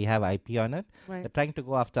salads and we have IP on it, they're trying to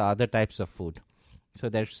go after other types of food. So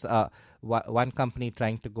there's one company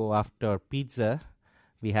trying to go after pizza.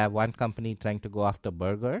 We have one company trying to go after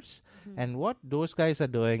burgers. And what those guys are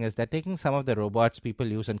doing is they're taking some of the robots people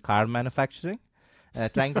use in car manufacturing,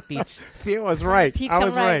 trying to teach. See, I was right. I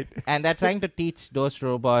was right. And they're trying to teach those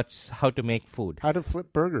robots how to make food. How to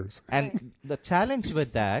flip burgers. And the challenge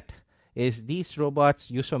with that is these robots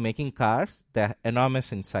used for making cars, they're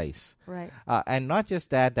enormous in size. Right. And not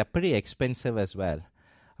just that, they're pretty expensive as well.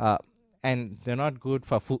 And they're not good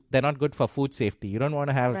for food. They're not good for food safety. You don't want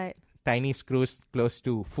to have tiny screws close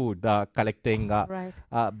to food, collecting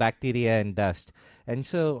bacteria and dust. And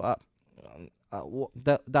so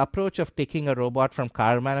the approach of taking a robot from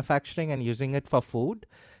car manufacturing and using it for food,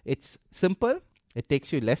 it's simple. It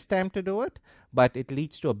takes you less time to do it, but it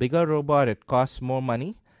leads to a bigger robot. It costs more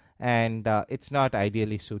money, and it's not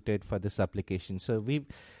ideally suited for this application. So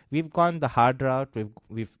we've gone the hard route.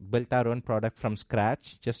 We've built our own product from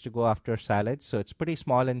scratch just to go after salads. So it's pretty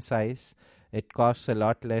small in size. It costs a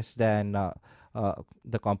lot less than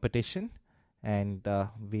the competition, and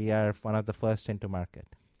we are one of the first into market.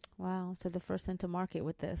 Wow. So the first into market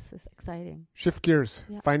with this is exciting. Shift gears,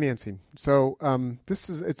 financing. So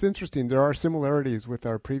it's interesting. There are similarities with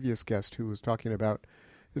our previous guest who was talking about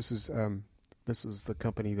this is the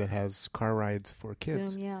company that has car rides for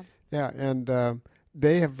kids. Zoom, Yeah, and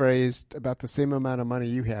they have raised about the same amount of money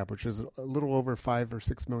you have, which is a little over $5 or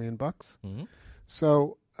 $6 million. Mm-hmm.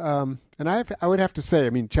 So, and I would have to say, I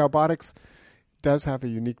mean, Chowbotics does have a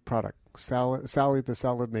unique product. Sally, the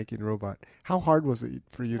salad-making robot. How hard was it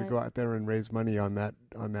for you to go out there and raise money on that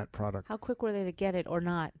product? How quick were they to get it or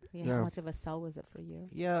not? How much of a sell was it for you?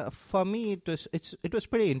 Yeah, for me it was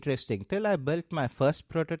pretty interesting. Till I built my first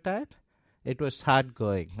prototype, it was hard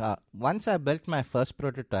going. Once I built my first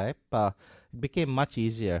prototype, it became much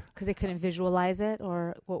easier. Because they couldn't visualize it,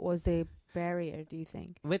 or what was the barrier, do you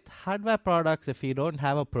think? With hardware products, if you don't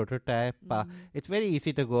have a prototype, it's very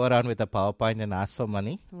easy to go around with a PowerPoint and ask for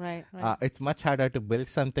money. Right. It's much harder to build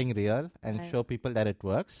something real and show people that it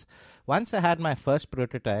works. Once I had my first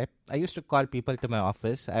prototype, I used to call people to my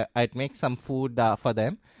office. I'd make some food for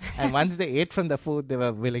them. And once they ate from the food, they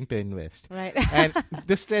were willing to invest. Right. And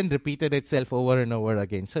this trend repeated itself over and over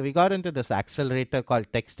again. So we got into this accelerator called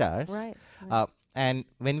Techstars. Right. And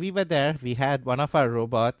when we were there, we had one of our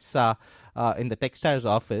robots in the Techstars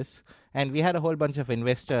office, and we had a whole bunch of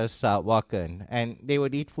investors walk in, and they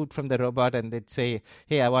would eat food from the robot, and they'd say,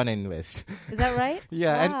 "Hey, I want to invest." Is that right?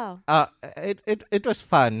 Yeah. Wow. And it was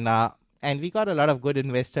fun, and we got a lot of good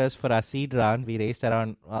investors for our seed round. We raised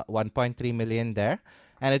around 1.3 million there,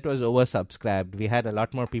 and it was oversubscribed. We had a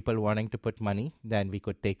lot more people wanting to put money than we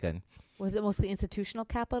could take in. Was it mostly institutional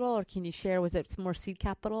capital, or can you share? Was it more seed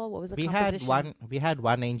capital? What was the composition? We had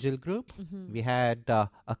one angel group. We had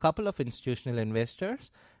a couple of institutional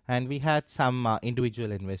investors, and we had some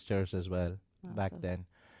individual investors as well back then.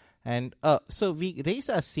 And so we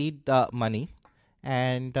raised our seed money,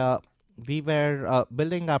 and we were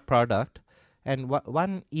building our product. And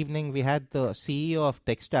one evening, we had the CEO of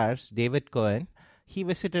Techstars, David Cohen. He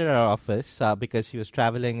visited our office because he was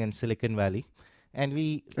traveling in Silicon Valley. And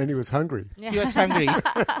he was hungry. He was hungry.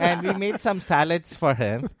 And we made some salads for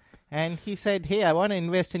him. And he said, hey, I want to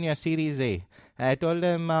invest in your Series A. And I told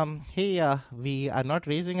him, hey, we are not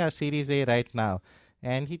raising our Series A right now.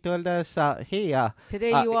 And he told us, hey.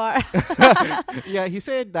 Today you are. Yeah, he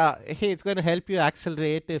said, hey, it's going to help you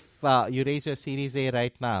accelerate if you raise your Series A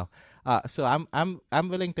right now. So I'm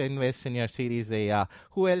willing to invest in your Series A.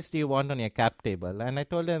 Who else do you want on your cap table? And I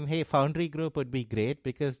told him, hey, Foundry Group would be great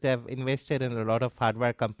because they've invested in a lot of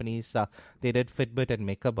hardware companies. They did Fitbit and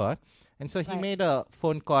MakerBot. And so he made a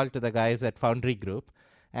phone call to the guys at Foundry Group.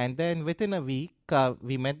 And then within a week,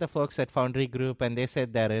 we met the folks at Foundry Group, and they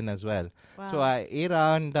said they're in as well. Wow. So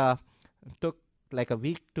A-Round took like a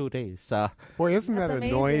week, 2 days. Boy, isn't that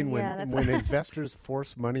annoying when investors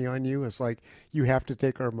force money on you? It's like, you have to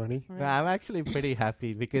take our money. Right. I'm actually pretty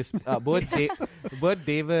happy because both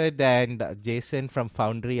David and Jason from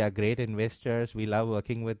Foundry are great investors. We love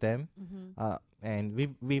working with them.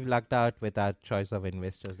 And we've lucked out with our choice of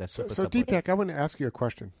investors. So Deepak, I want to ask you a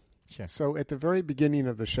question. Sure. So at the very beginning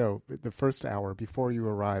of the show, the first hour before you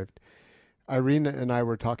arrived, Irina and I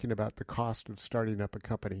were talking about the cost of starting up a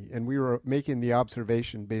company, and we were making the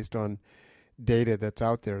observation based on data that's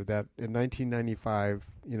out there that in 1995,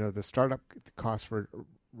 the startup cost for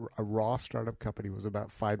a raw startup company was about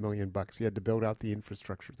 $5 million. You had to build out the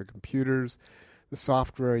infrastructure, the computers, the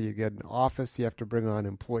software. You get an office, you have to bring on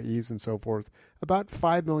employees and so forth. About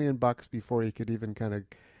 $5 million before you could even kind of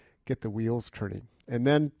get the wheels turning. And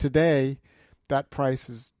then today, that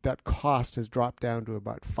cost has dropped down to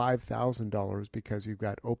about $5,000 because you've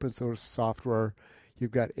got open source software,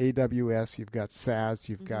 you've got AWS, you've got SaaS,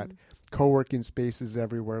 you've got co-working spaces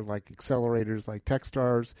everywhere like accelerators like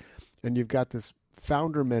Techstars, and you've got this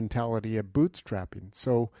founder mentality of bootstrapping.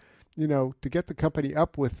 So, to get the company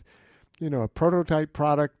up with, a prototype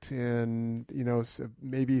product and,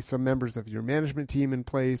 maybe some members of your management team in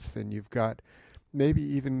place, and you've got maybe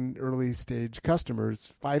even early stage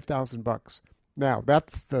customers, $5,000. Now,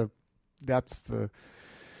 that's the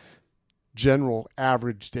general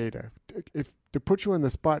average data. If to put you on the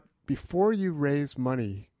spot, before you raise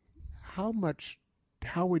money, where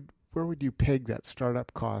would you peg that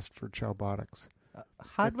startup cost for Chowbotics?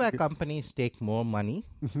 Hardware companies take more money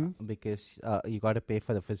because you got to pay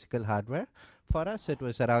for the physical hardware. For us, it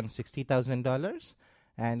was around $60,000,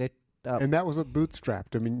 and and that was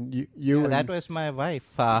bootstrapped. I mean, that was my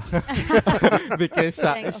wife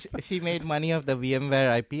because she made money off the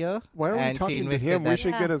VMware IPO. Why are we talking to him? We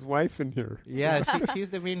should get his wife in here. Yeah, she's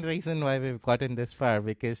the main reason why we've gotten this far,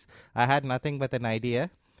 because I had nothing but an idea,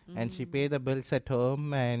 and she paid the bills at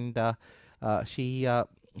home, and she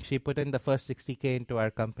put in the first $60K into our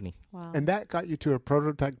company. Wow. And that got you to a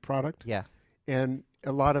prototype product? Yeah. And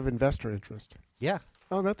a lot of investor interest? Yeah.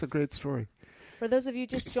 Oh, that's a great story. For those of you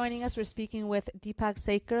just joining us, we're speaking with Deepak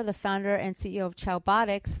Sekar, the founder and CEO of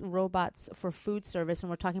Chowbotics, robots for food service, and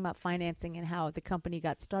we're talking about financing and how the company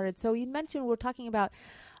got started. So you mentioned we're talking about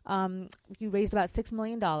you raised about $6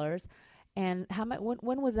 million. And how much?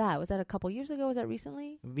 When was that? Was that a couple years ago? Was that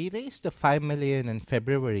recently? We raised $5 million in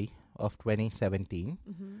February of 2017.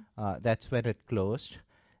 That's when it closed.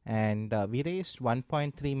 And we raised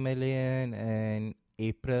 $1.3 million in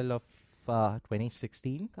April of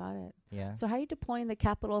 2016. Got it. Yeah. So how are you deploying the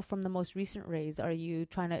capital from the most recent raise? Are you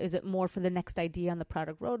is it more for the next idea on the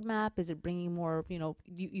product roadmap? Is it bringing more,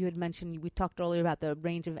 you had mentioned, we talked earlier about the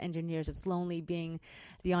range of engineers. It's lonely being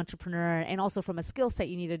the entrepreneur. And also from a skill set,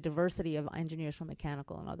 you need a diversity of engineers from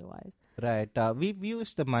mechanical and otherwise. Right. We've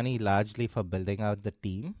used the money largely for building out the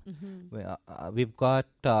team. We've got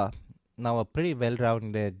now a pretty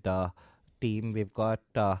well-rounded team. We've got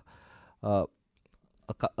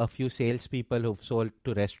a few salespeople who've sold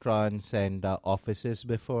to restaurants and offices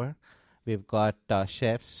before. We've got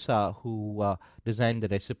chefs who design the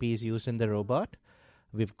recipes used in the robot.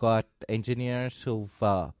 We've got engineers who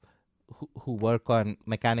work on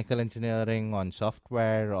mechanical engineering, on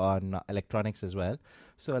software, on electronics as well.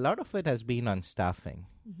 So a lot of it has been on staffing.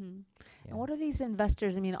 Yeah. And what are these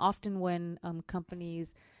investors? I mean, often when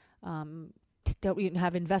companies don't even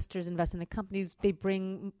have investors invest in the companies, they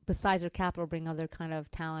bring, besides their capital, bring other kind of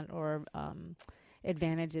talent or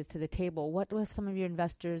advantages to the table. What have some of your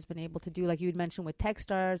investors been able to do? Like you had mentioned with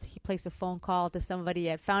Techstars, he placed a phone call to somebody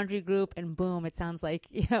at Foundry Group, and boom, it sounds like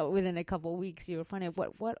within a couple of weeks you were funding.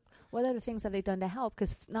 What other things have they done to help?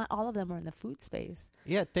 Because not all of them are in the food space.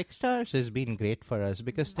 Yeah, Techstars has been great for us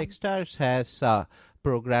because Techstars has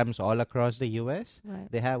programs all across the U.S.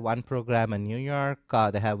 Right. They have one program in New York,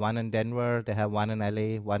 they have one in Denver, they have one in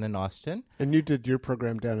L.A., one in Austin. And you did your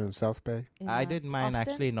program down in South Bay? I did mine Austin?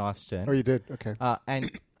 actually in Austin. Oh, you did? Okay. And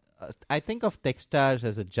I think of Techstars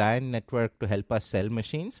as a giant network to help us sell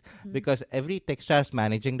machines because every Techstars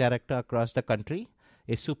managing director across the country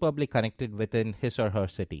is superbly connected within his or her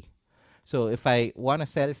city. So if I want to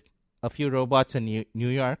sell a few robots in New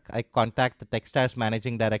York, I contact the Techstars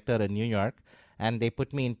managing director in New York, and they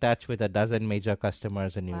put me in touch with a dozen major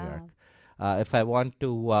customers in New York. If I want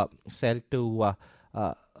to sell to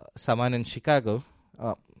someone in Chicago,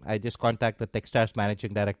 I just contact the Techstars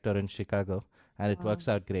managing director in Chicago, and it works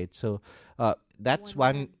out great. So that's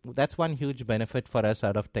one huge benefit for us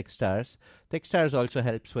out of Techstars. Techstars also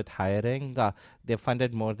helps with hiring. They've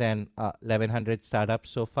funded more than 1,100 startups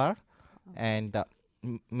so far, and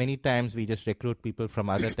many times we just recruit people from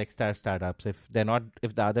other Techstars startups. If the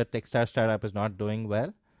other Techstars startup is not doing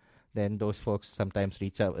well, then those folks sometimes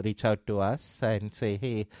reach out to us and say,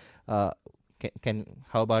 hey, how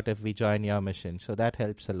about if we join your mission? So that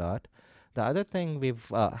helps a lot. The other thing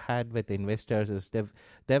we've had with investors is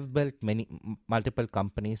they've built multiple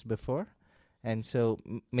companies before, and so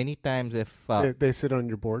many times if they sit on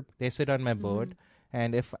your board, they sit on my board.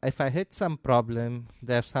 And if I hit some problem,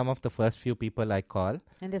 they're some of the first few people I call.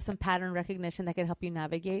 And there's some pattern recognition that can help you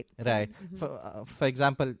navigate. Right. For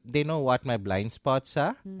example, they know what my blind spots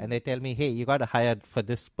are, and they tell me, hey, you got to hire for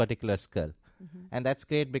this particular skill. And that's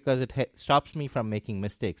great because it stops me from making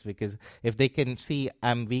mistakes. Because if they can see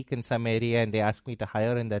I'm weak in some area and they ask me to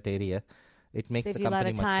hire in that area, it makes Saves the you a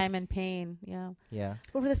company lot of time and pain. Yeah.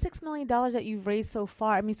 But for the $6 million that you've raised so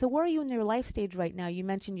far, I mean, so where are you in your life stage right now? You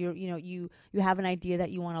mentioned you have an idea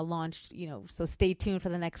that you want to launch. So stay tuned for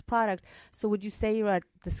the next product. So would you say you're at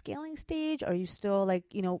the scaling stage? Or are you still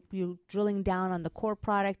you're drilling down on the core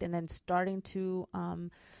product and then starting to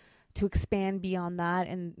expand beyond that,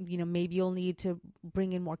 and maybe you'll need to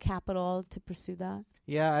bring in more capital to pursue that?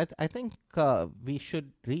 Yeah, I think we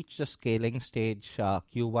should reach the scaling stage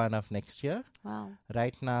Q1 of next year. Wow.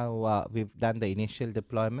 Right now, we've done the initial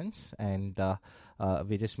deployments, and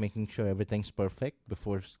we're just making sure everything's perfect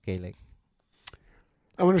before scaling.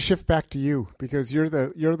 I want to shift back to you because you're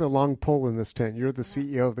the long pole in this tent. You're the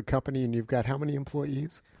CEO of the company, and you've got how many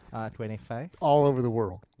employees? 25. All over the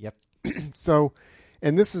world. Yep. So.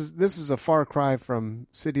 And this is a far cry from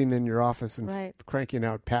sitting in your office and cranking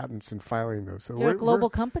out patents and filing those. So you're a global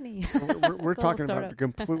company. We're talking about a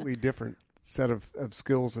completely different set of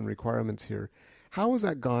skills and requirements here. How has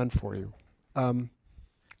that gone for you? I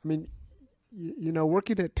mean,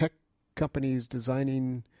 working at tech companies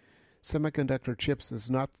designing semiconductor chips is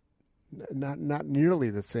not nearly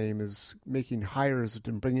the same as making hires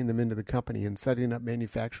and bringing them into the company and setting up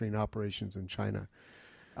manufacturing operations in China.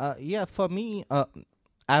 For me,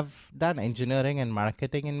 I've done engineering and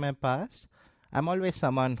marketing in my past. I'm always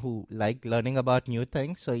someone who liked learning about new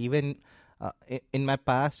things. So even in my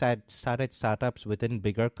past, I'd started startups within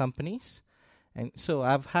bigger companies. And so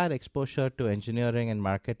I've had exposure to engineering and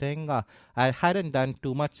marketing. I hadn't done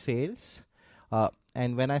too much sales.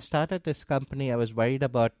 And when I started this company, I was worried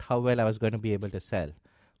about how well I was going to be able to sell.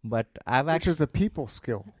 But which is a people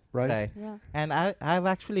skill, right? Right. Yeah. And I've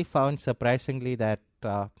actually found surprisingly that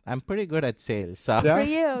I'm pretty good at sales. For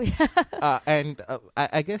you. And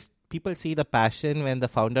I guess people see the passion when the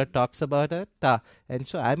founder talks about it. And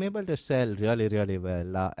so I'm able to sell really, really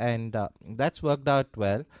well. And that's worked out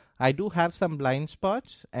well. I do have some blind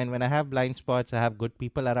spots. And when I have blind spots, I have good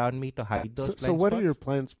people around me to hide those blind spots. So what are your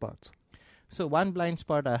blind spots? So one blind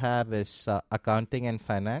spot I have is accounting and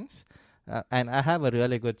finance. And I have a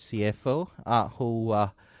really good CFO who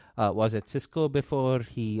was at Cisco before.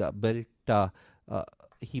 He built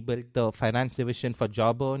the finance division for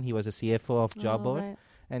Jawbone. He was a CFO of Jawbone. Right.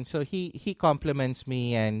 And so he compliments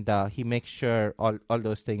me, and he makes sure all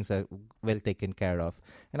those things are well taken care of.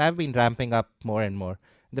 And I've been ramping up more and more.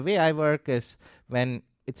 The way I work is when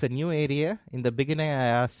it's a new area, in the beginning I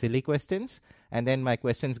ask silly questions, and then my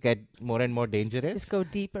questions get more and more dangerous. Just go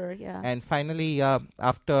deeper, yeah. And finally,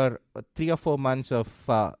 after 3 or 4 months of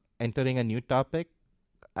entering a new topic,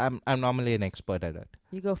 I'm normally an expert at it.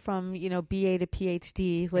 You go from BA to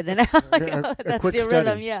PhD within that's quick your study.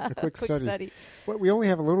 rhythm, yeah. A quick study. Well, we only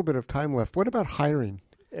have a little bit of time left. What about hiring?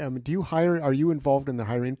 Do you hire? Are you involved in the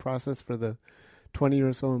hiring process for the 20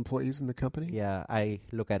 or so employees in the company? Yeah, I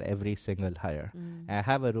look at every single hire. I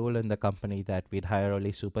have a rule in the company that we'd hire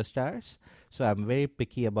only superstars. So I'm very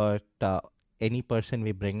picky about any person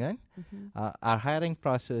we bring in. Our hiring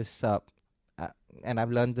process, and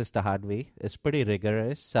I've learned this the hard way, is pretty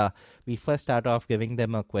rigorous. We first start off giving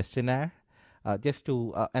them a questionnaire. And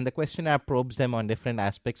the questionnaire probes them on different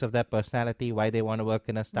aspects of their personality, why they want to work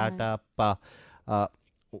in a startup,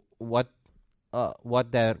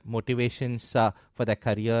 what their motivations for their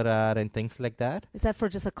career are, and things like that. Is that for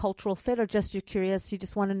just a cultural fit, or just you're curious, you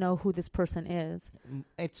just want to know who this person is?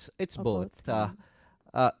 It's both.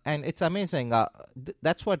 And it's amazing.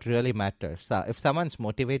 That's what really matters. If someone's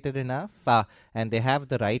motivated enough and they have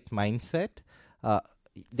the right mindset,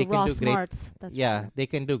 they can do smarts. They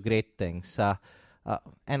can do great things.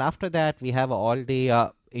 And after that, we have an all-day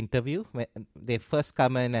interview. They first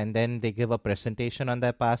come in and then they give a presentation on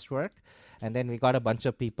their past work. And then we got a bunch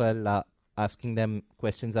of people asking them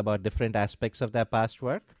questions about different aspects of their past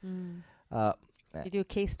work. You do a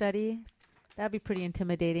case study? That'd be pretty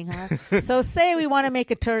intimidating, huh? So say we want to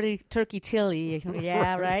make a turkey chili.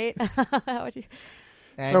 Yeah, right?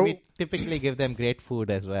 And we typically give them great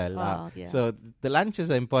food as well. So the lunch is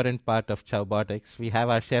an important part of Chowbotics. We have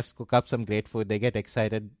our chefs cook up some great food. They get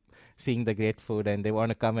excited seeing the great food, and they want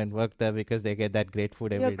to come and work there because they get that great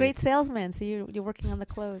food every day. You're a great salesman, so you're working on the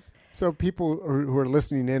clothes. So people who are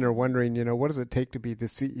listening in are wondering, what does it take to be the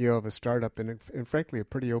CEO of a startup and frankly, a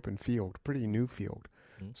pretty open field, pretty new field.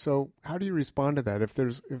 So how do you respond to that? If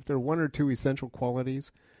there are one or two essential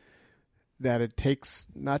qualities that it takes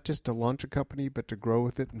not just to launch a company, but to grow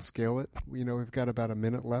with it and scale it, we've got about a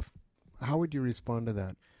minute left. How would you respond to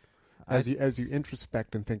that? As you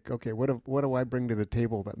introspect and think, okay, what do I bring to the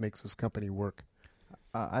table that makes this company work?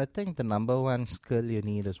 I think the number one skill you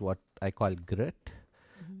need is what I call grit.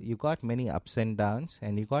 You got many ups and downs,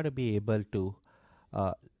 and you got to be able to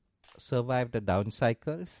survive the down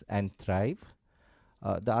cycles and thrive.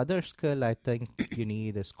 The other skill I think you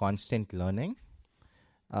need is constant learning,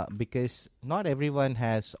 because not everyone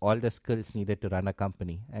has all the skills needed to run a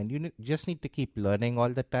company, and you just need to keep learning all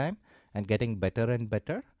the time and getting better and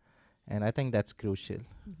better. And I think that's crucial.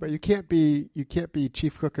 But you can't be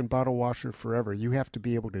chief cook and bottle washer forever. You have to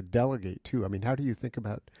be able to delegate too. I mean, how do you think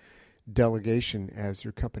about delegation as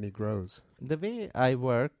your company grows? The way I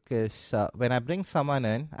work is when I bring someone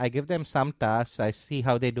in, I give them some tasks. I see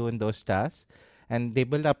how they do in those tasks, and they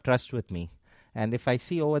build up trust with me. And if I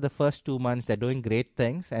see over the first 2 months they're doing great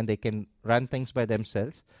things and they can run things by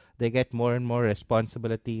themselves, they get more and more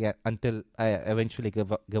responsibility until I eventually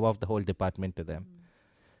give off the whole department to them.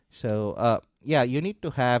 So, you need to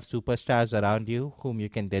have superstars around you whom you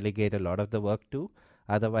can delegate a lot of the work to.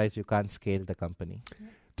 Otherwise, you can't scale the company.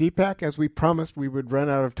 Deepak, as we promised, we would run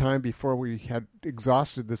out of time before we had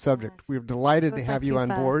exhausted the subject. We're delighted to have you on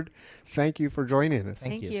board. Thank you for joining us.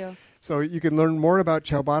 Thank you. So you can learn more about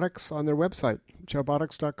Chowbotics on their website,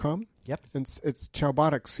 chowbotics.com. Yep. It's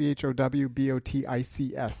Chowbotics,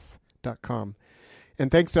 CHOWBOTICS.com. And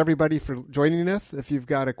thanks to everybody for joining us. If you've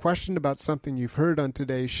got a question about something you've heard on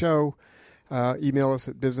today's show, email us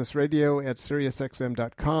at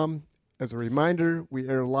businessradio@SiriusXM.com. As a reminder, we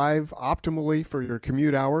air live optimally for your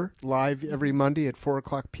commute hour, live every Monday at 4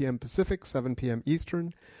 o'clock p.m. Pacific, 7 p.m.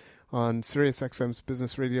 Eastern on SiriusXM's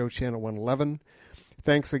Business Radio Channel 111.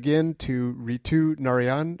 Thanks again to Ritu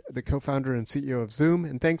Narayan, the co-founder and CEO of Zoom,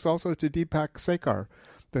 and thanks also to Deepak Sekar,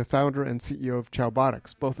 the founder and CEO of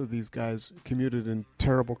Chowbotics. Both of these guys commuted in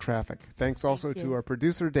terrible traffic. Thanks also to our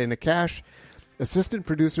producer, Dana Cash. Assistant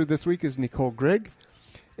producer this week is Nicole Grigg.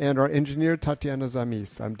 And our engineer, Tatiana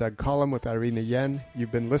Zamis. I'm Doug Collum with Irina Yen.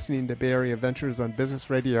 You've been listening to Bay Area Ventures on Business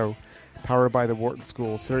Radio, powered by the Wharton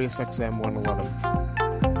School, SiriusXM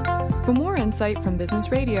 111. For more insight from Business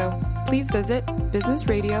Radio, please visit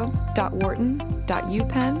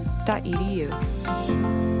businessradio.wharton.upenn.edu.